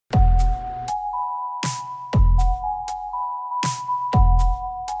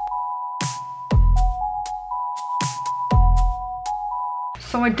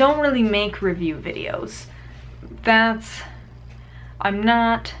So I don't really make review videos. I'm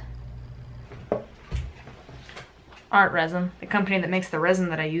not... Art Resin, the company that makes the resin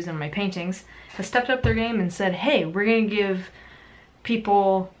that I use in my paintings, has stepped up their game and said, hey, we're gonna give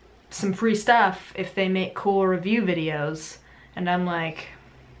people some free stuff if they make cool review videos. And I'm like,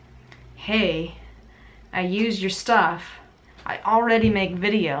 hey, I use your stuff. I already make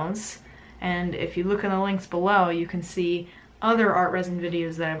videos. And if you look in the links below, you can see other Art Resin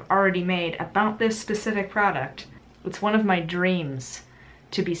videos that I've already made about this specific product. It's one of my dreams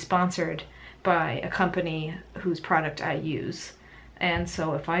to be sponsored by a company whose product I use. And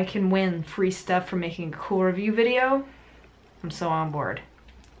so if I can win free stuff for making a cool review video, I'm so on board.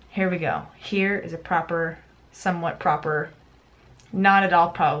 Here we go. Here is a proper, somewhat proper, not at all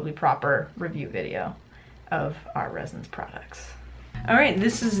probably proper review video of Art Resin's products. Alright,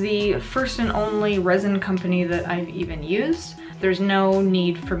 this is the first and only resin company that I've even used. There's no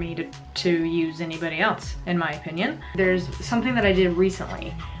need for me to use anybody else, in my opinion. There's something that I did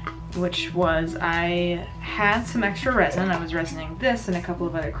recently, which was I had some extra resin. I was resining this and a couple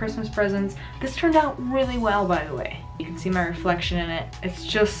of other Christmas presents. This turned out really well, by the way. You can see my reflection in it. It's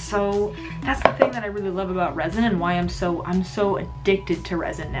just so, that's the thing that I really love about resin and why I'm so addicted to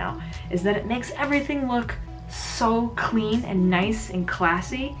resin now, is that it makes everything look so clean and nice and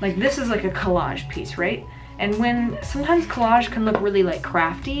classy. Like this is like a collage piece, right? And when sometimes collage can look really like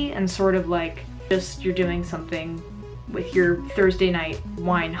crafty and sort of like just you're doing something with your Thursday night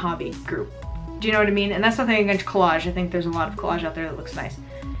wine hobby group. Do you know what I mean? And that's nothing against collage. I think there's a lot of collage out there that looks nice.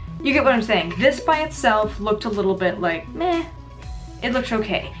 You get what I'm saying. This by itself looked a little bit like meh. It looked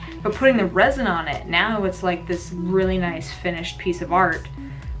okay. But putting the resin on it, now it's like this really nice finished piece of art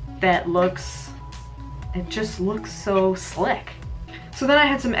that looks, it just looks so slick. So then I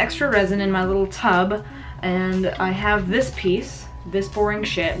had some extra resin in my little tub, and I have this piece, this boring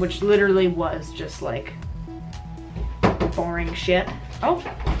shit, which literally was just like boring shit. Oh.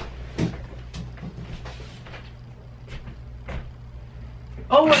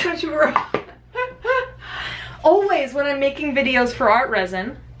 Oh, I thought you were... Always when I'm making videos for Art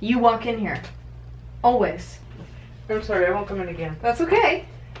Resin, you walk in here. Always. I'm sorry, I won't come in again. That's okay.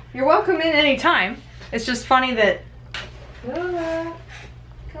 You're welcome in anytime. It's just funny that... Lola.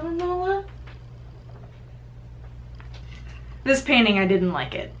 Come on, Lola. This painting, I didn't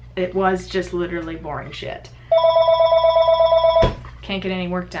like it. It was just literally boring shit. Can't get any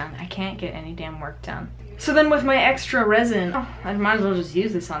work done. I can't get any damn work done. So then with my extra resin, I might as well just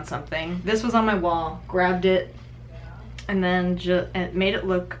use this on something. This was on my wall, grabbed it, and then it made it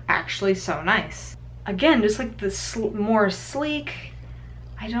look actually so nice. Again, just like this more sleek,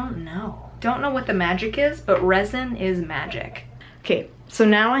 I don't know. Don't know what the magic is, but resin is magic. Okay, so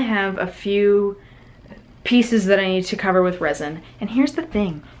now I have a few pieces that I need to cover with resin. And here's the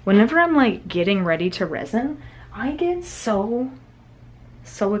thing, whenever I'm like getting ready to resin, I get so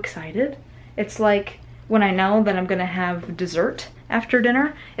excited. It's like when I know that I'm gonna have dessert after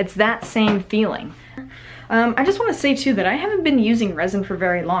dinner, it's that same feeling. I just want to say too that I haven't been using resin for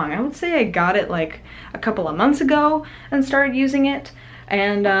very long. I would say I got it like a couple of months ago and started using it.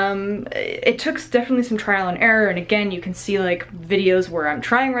 And it took definitely some trial and error, and again you can see like videos where I'm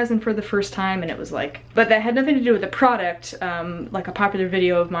trying resin for the first time and it was like, but that had nothing to do with the product. Like a popular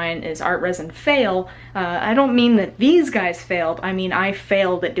video of mine is Art Resin fail. I don't mean that these guys failed, I mean I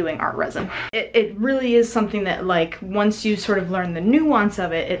failed at doing art resin. It really is something that like once you sort of learn the nuance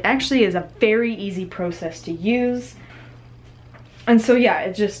of it, it actually is a very easy process to use. And so yeah,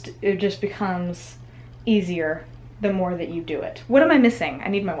 it just becomes easier the more that you do it. What am I missing? I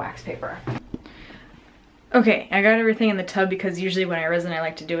need my wax paper. Okay, I got everything in the tub because usually when I resin I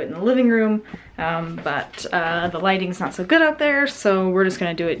like to do it in the living room, but the lighting's not so good out there, so we're just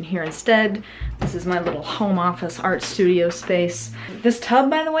gonna do it in here instead. This is my little home office art studio space. This tub,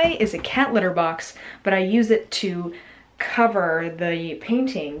 by the way, is a cat litter box, but I use it to cover the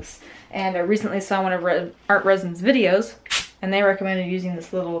paintings, and I recently saw one of Art Resin's videos, and they recommended using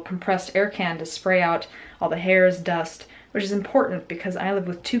this little compressed air can to spray out all the hairs, dust, which is important because I live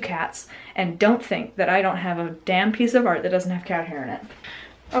with 2 cats and don't think that I don't have a damn piece of art that doesn't have cat hair in it.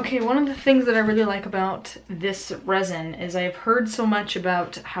 Okay, one of the things that I really like about this resin is I've heard so much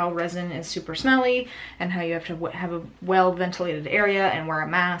about how resin is super smelly and how you have to have a well-ventilated area and wear a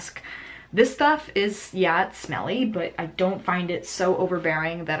mask. This stuff is, yeah, it's smelly, but I don't find it so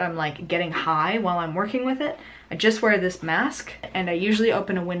overbearing that I'm like getting high while I'm working with it. I just wear this mask and I usually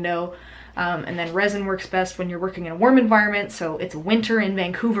open a window, and then resin works best when you're working in a warm environment, so it's winter in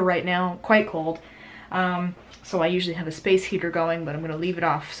Vancouver right now, quite cold. So I usually have a space heater going, but I'm gonna leave it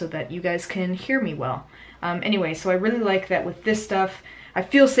off so that you guys can hear me well. Anyway, so I really like that with this stuff, I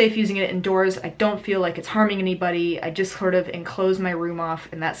feel safe using it indoors. I don't feel like it's harming anybody. I just sort of enclose my room off,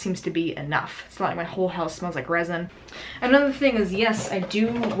 and that seems to be enough. It's not like my whole house smells like resin. Another thing is, yes, I do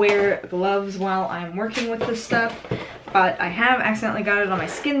wear gloves while I'm working with this stuff, but I have accidentally got it on my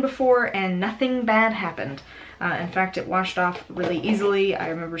skin before and nothing bad happened. In fact, it washed off really easily. I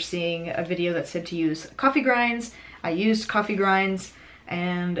remember seeing a video that said to use coffee grinds. I used coffee grinds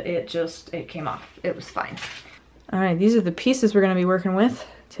and it came off. It was fine. All right, these are the pieces we're gonna be working with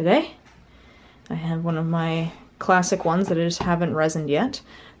today. I have one of my classic ones that I just haven't resined yet.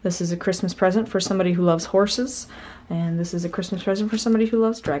 This is a Christmas present for somebody who loves horses, and this is a Christmas present for somebody who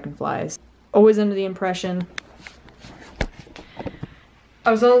loves dragonflies. Always under the impression,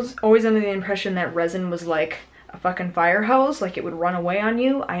 I was always under the impression that resin was like a fucking fire hose, like it would run away on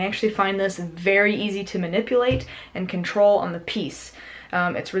you. I actually find this very easy to manipulate and control on the piece.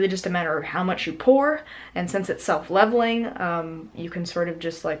 It's really just a matter of how much you pour, and since it's self-leveling, you can sort of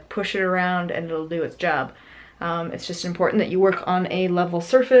just like push it around and it'll do its job. It's just important that you work on a level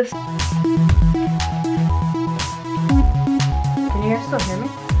surface. Can you guys still hear me?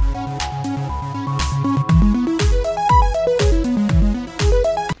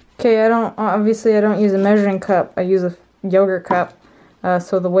 Okay, obviously I don't use a measuring cup, I use a yogurt cup.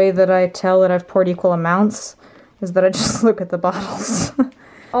 So the way that I tell that I've poured equal amounts is that I just look at the bottles.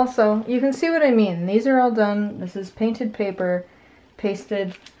 Also, you can see what I mean. These are all done. This is painted paper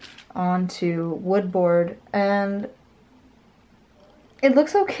pasted onto wood board, and it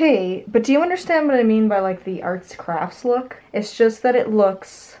looks okay, but do you understand what I mean by like the arts crafts look? It's just that it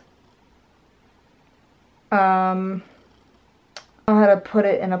looks, I don't know how to put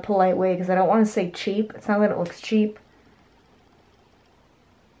it in a polite way because I don't want to say cheap. It's not that it looks cheap.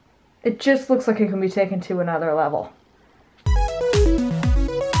 It just looks like it can be taken to another level.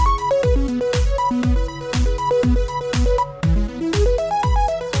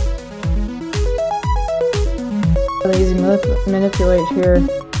 Really easy to manipulate here.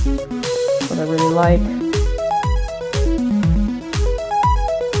 What I really like.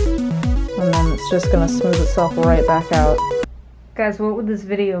 And then it's just gonna smooth itself right back out. Guys, what would this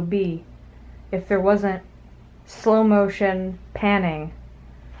video be if there wasn't slow motion panning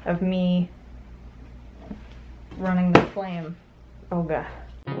of me running the flame? Oh god.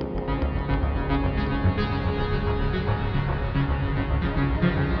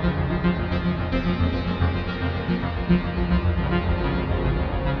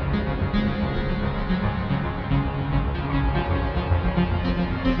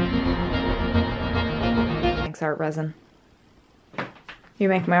 Thanks, Art Resin. You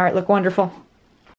make my art look wonderful.